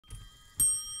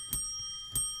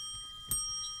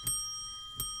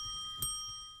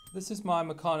This is my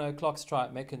Meccano clock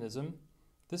strike mechanism.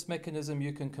 This mechanism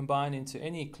you can combine into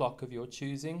any clock of your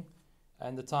choosing,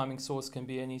 and the timing source can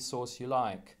be any source you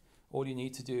like. All you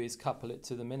need to do is couple it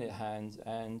to the minute hand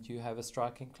and you have a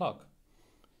striking clock.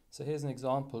 So here's an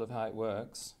example of how it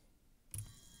works.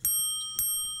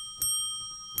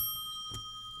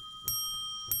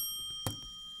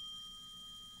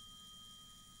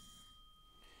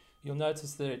 You'll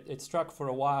notice that it struck for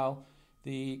a while.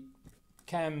 The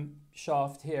cam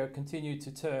shaft here continued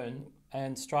to turn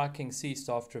and striking ceased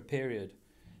after a period,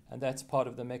 and that's part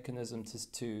of the mechanism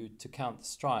to count the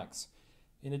strikes.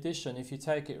 In addition, if you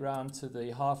take it round to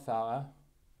the half hour,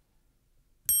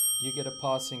 you get a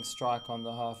passing strike on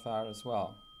the half hour as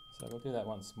well. So we'll do that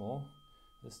once more,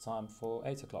 this time for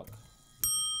 8 o'clock.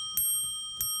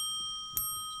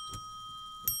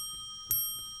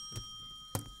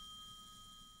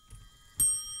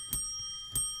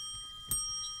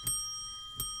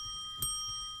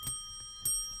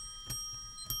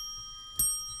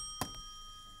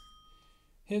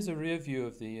 Here's a rear view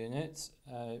of the unit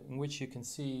in which you can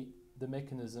see the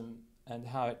mechanism and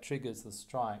how it triggers the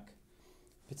strike,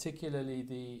 particularly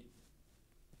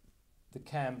the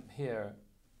cam here,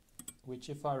 which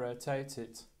if I rotate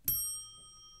it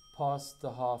past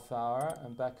the half hour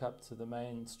and back up to the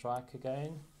main strike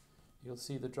again, you'll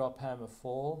see the drop hammer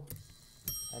fall,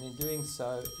 and in doing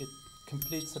so it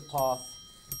completes a path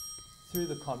through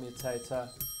the commutator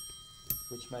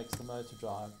which makes the motor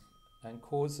drive and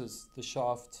causes the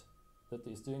shaft that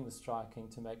is doing the striking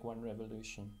to make one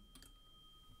revolution.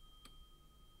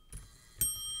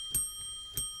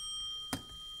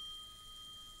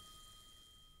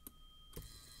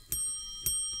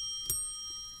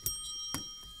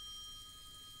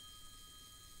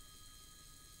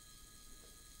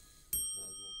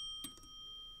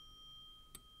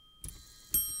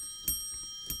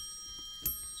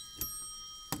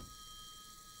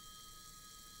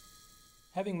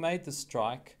 Having made the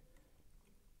strike,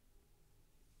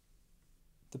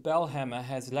 the bell hammer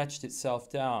has latched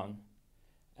itself down,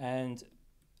 and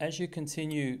as you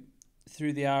continue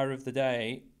through the hour of the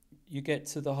day, you get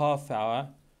to the half hour.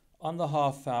 On the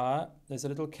half hour, there's a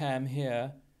little cam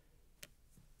here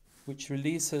which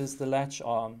releases the latch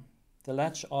arm. The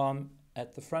latch arm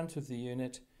at the front of the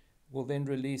unit will then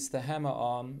release the hammer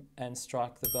arm and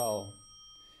strike the bell.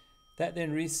 That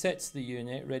then resets the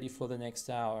unit ready for the next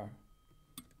hour.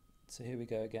 So here we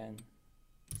go again.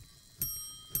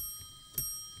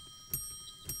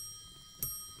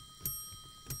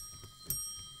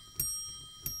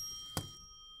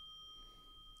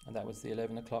 And that was the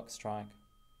 11 o'clock strike.